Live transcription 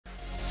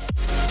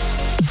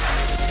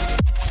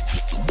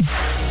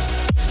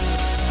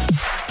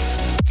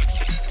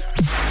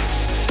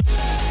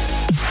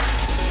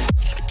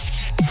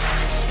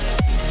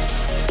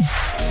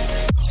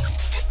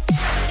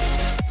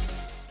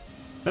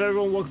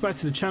Welcome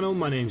back to the channel.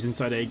 My name is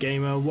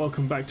InsideAgameR.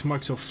 Welcome back to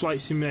Microsoft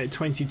Flight Simulator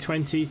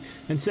 2020,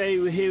 and today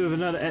we're here with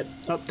another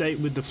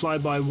update with the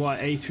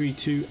fly-by-wire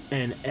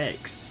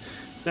A32nx.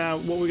 Now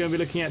what we're going to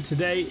be looking at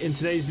today in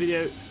today's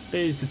video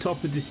is the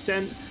top of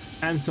descent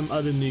and some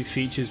other new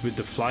features with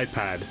the fly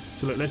pad.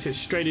 So look, let's get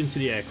straight into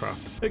the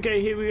aircraft.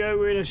 Okay, here we go.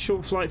 We're in a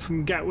short flight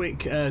from Gatwick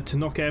to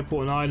Knock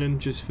Airport on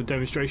Ireland, just for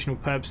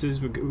demonstrational purposes.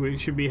 We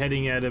should be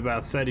heading at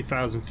about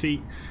 30,000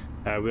 feet.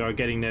 We are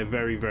getting there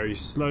very, very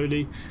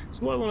slowly.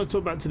 So what I want to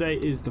talk about today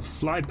is the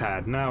fly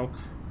pad. Now,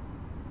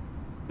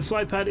 the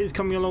fly pad is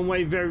coming a long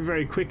way very,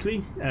 very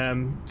quickly.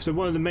 So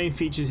one of the main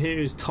features here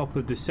is top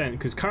of descent,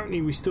 because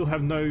currently we still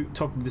have no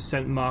top of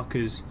descent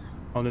markers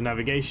on the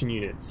navigation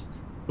units.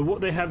 But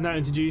what they have now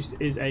introduced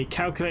is a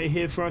calculator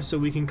here for us, so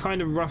we can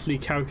kind of roughly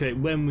calculate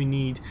when we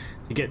need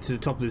to get to the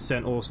top of the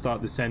descent or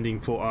start descending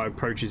for our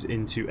approaches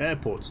into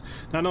airports.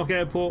 Now, Knock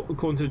Airport,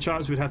 according to the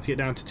charts, we'd have to get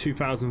down to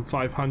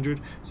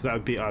 2,500, so that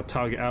would be our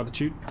target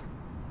altitude.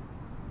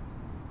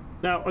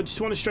 Now, I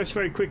just want to stress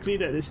very quickly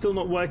that it's still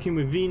not working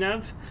with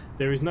VNav.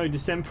 There is no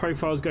descent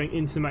profiles going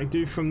into the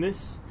MacDo from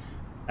this.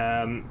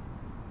 And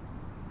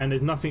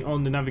there's nothing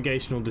on the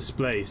navigational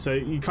display, so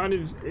you kind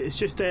of, it's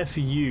just there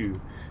for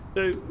you.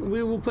 So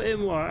we will put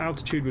in what our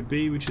altitude would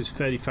be, which is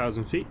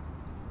 30,000 feet,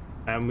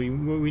 and we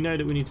know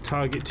that we need to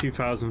target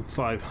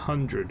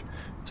 2,500.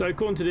 So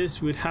according to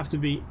this, we'd have to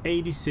be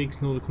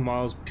 86 nautical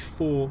miles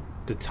before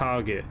the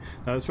target.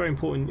 Now it's very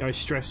important I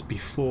stress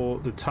before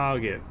the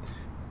target.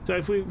 So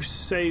if we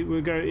say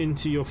we'll go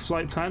into your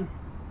flight plan,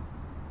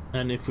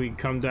 and if we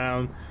come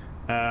down,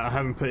 I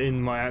haven't put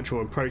in my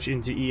actual approach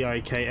into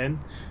EIKN,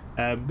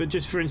 but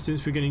just for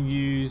instance, we're going to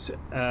use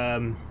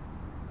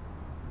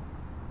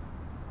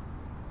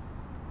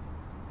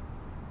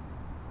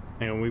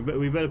hang on,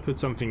 we better put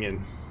something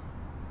in.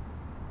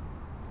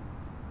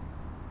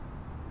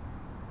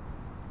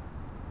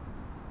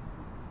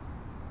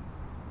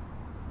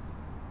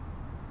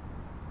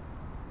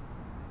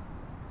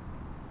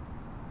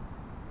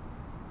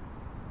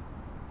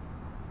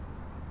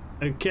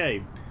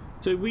 Okay,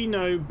 so we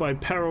know by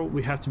peril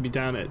we have to be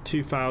down at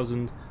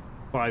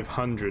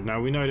 2,500.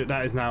 Now we know that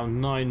that is now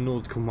 9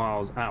 nautical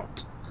miles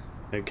out.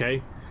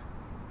 Okay,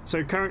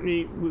 so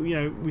currently, you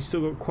know, we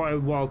still got quite a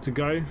while to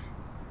go.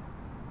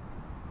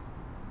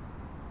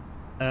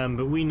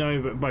 But we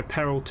know that by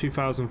peril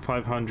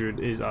 2,500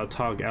 is our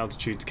target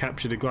altitude to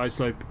capture the glide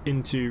slope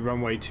into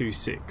runway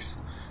 26.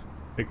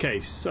 Okay,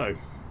 so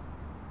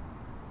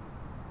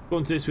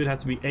according to this, we'd have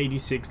to be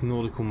 86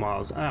 nautical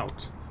miles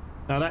out.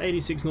 Now that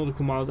 86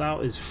 nautical miles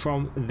out is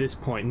from this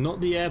point,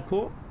 not the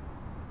airport,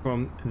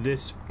 from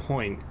this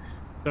point.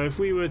 So if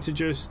we were to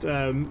just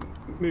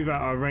move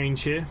out our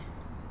range here,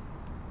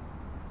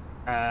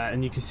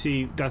 and you can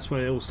see that's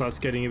when it all starts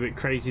getting a bit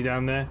crazy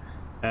down there,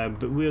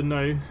 but we'll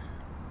know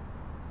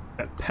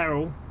at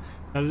peril.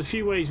 Now there's a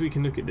few ways we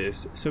can look at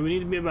this. So we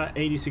need to be about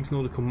 86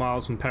 nautical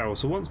miles from peril.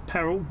 So once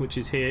peril, which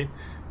is here,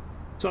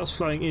 starts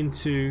flowing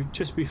into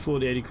just before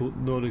the 80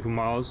 nautical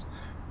miles,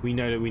 we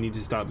know that we need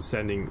to start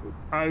descending.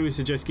 I would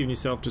suggest giving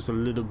yourself just a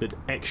little bit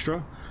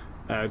extra,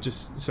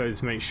 just so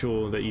to make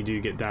sure that you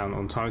do get down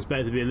on time. It's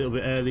better to be a little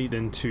bit early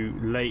than too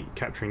late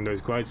capturing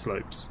those glide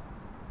slopes.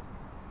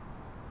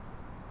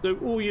 So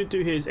all you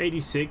do here is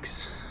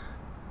 86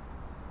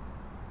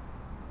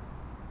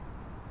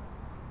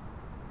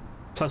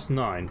 plus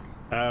 9,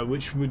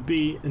 which would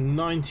be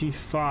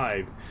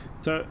 95.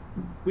 So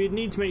we'd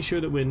need to make sure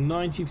that we're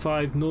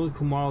 95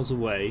 nautical miles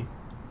away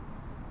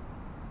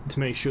to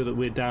make sure that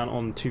we're down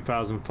on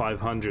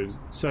 2,500.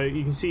 So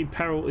you can see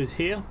peril is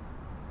here.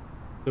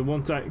 So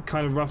once that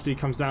kind of roughly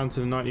comes down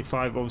to the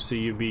 95, obviously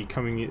you'll be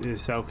coming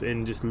yourself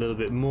in just a little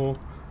bit more.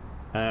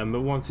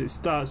 But once it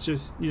starts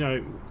just, you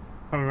know,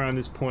 come around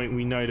this point,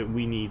 we know that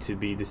we need to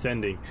be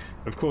descending.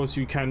 Of course,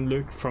 you can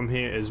look from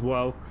here as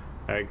well.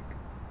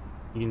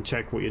 You can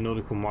check what your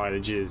nautical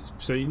mileage is.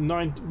 So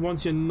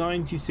once you're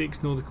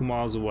 96 nautical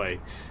miles away,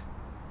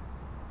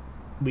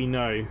 we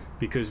know,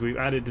 because we've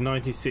added the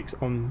 96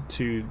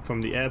 onto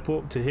from the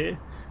airport to here,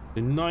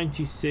 the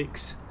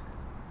 96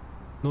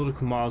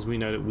 nautical miles, we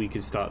know that we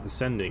could start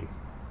descending.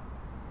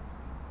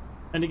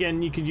 And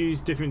again, you could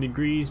use different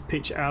degrees,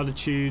 pitch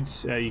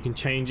altitudes. You can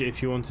change it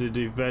if you wanted to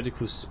do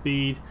vertical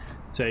speed.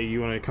 Say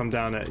you want to come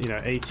down at, you know,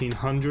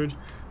 1,800.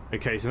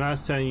 Okay, so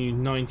that's telling you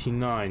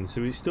 99.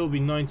 So we'd still be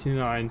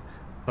 99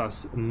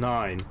 plus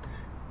 9.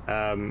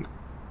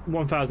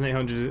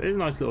 1,800 is a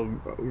nice little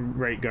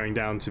rate going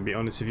down, to be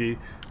honest with you.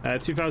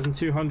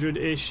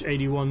 2,200-ish,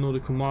 81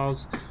 nautical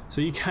miles.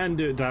 So you can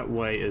do it that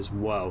way as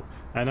well.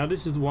 And now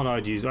this is the one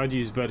I'd use. I'd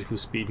use vertical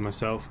speed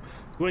myself.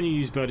 So when you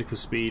use vertical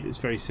speed, it's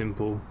very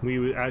simple. We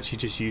would actually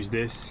just use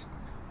this,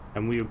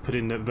 and we would put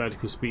in the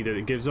vertical speed that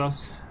it gives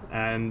us,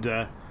 and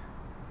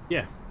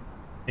yeah,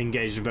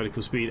 engage the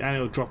vertical speed, and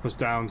it'll drop us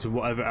down to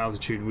whatever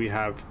altitude we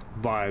have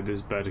via this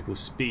vertical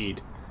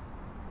speed.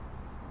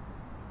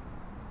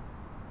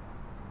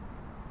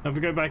 Now if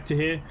we go back to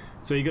here,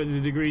 so you got the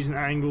degrees and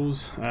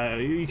angles,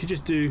 you could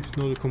just do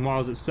nautical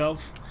miles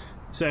itself.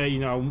 say, you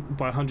know,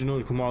 by 100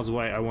 nautical miles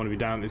away I want to be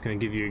down, it's going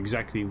to give you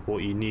exactly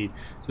what you need.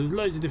 So there's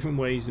loads of different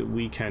ways that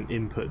we can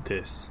input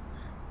this,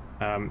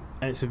 and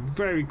it's a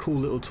very cool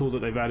little tool that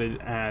they've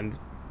added, and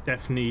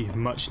definitely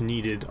much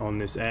needed on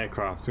this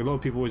aircraft. So a lot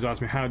of people always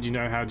ask me, how do you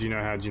know, how do you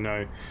know, how do you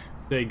know?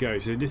 There you go.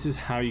 So this is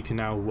how you can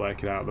now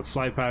work it out. The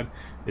FlyPad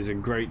is a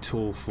great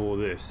tool for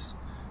this.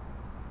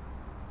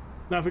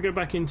 Now if we go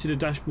back into the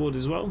dashboard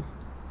as well,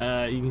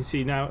 you can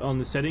see now on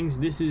the settings,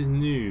 this is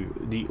new,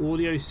 the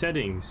audio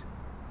settings.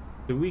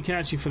 So we can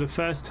actually for the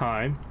first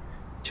time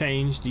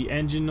change the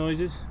engine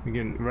noises. We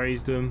can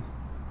raise them,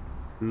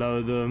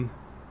 lower them,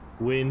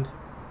 wind,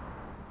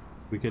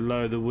 we can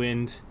lower the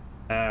wind.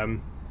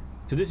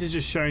 So this is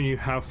just showing you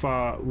how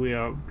far we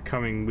are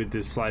coming with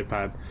this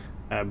FlyPad.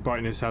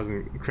 Brightness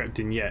hasn't crept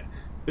in yet,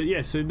 but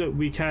yeah, so look,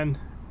 we can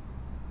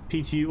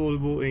PTU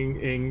audible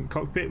in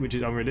cockpit, which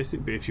is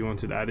unrealistic, but if you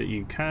wanted to add it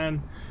you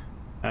can.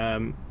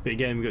 But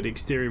again, we've got the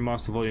exterior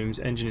master volumes,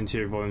 engine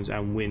interior volumes,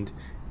 and wind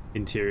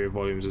interior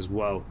volumes as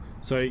well.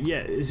 So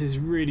yeah, this is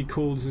really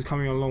cool. This is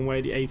coming a long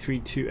way. The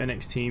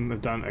A32nx team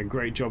have done a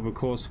great job, of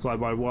course,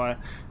 fly-by-wire,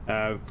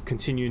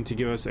 continuing to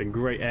give us a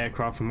great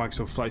aircraft from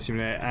Microsoft Flight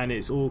Simulator, and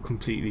it's all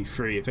completely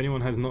free. If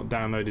anyone has not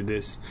downloaded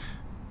this,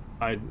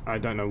 I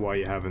don't know why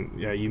you haven't.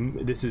 Yeah,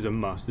 this is a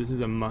must. This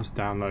is a must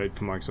download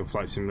for Microsoft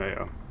Flight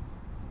Simulator.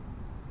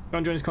 If you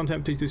want to join this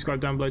content, please do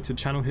subscribe down below to the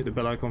channel, hit the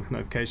bell icon for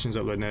notifications,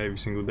 uploading it every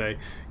single day.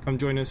 Come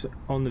join us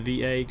on the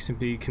VA,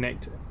 simply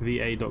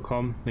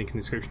connectva.com, link in the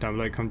description down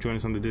below. Come join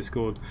us on the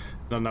Discord.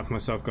 Not enough for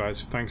myself,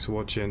 guys. Thanks for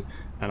watching,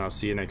 and I'll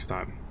see you next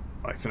time.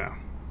 Bye for now.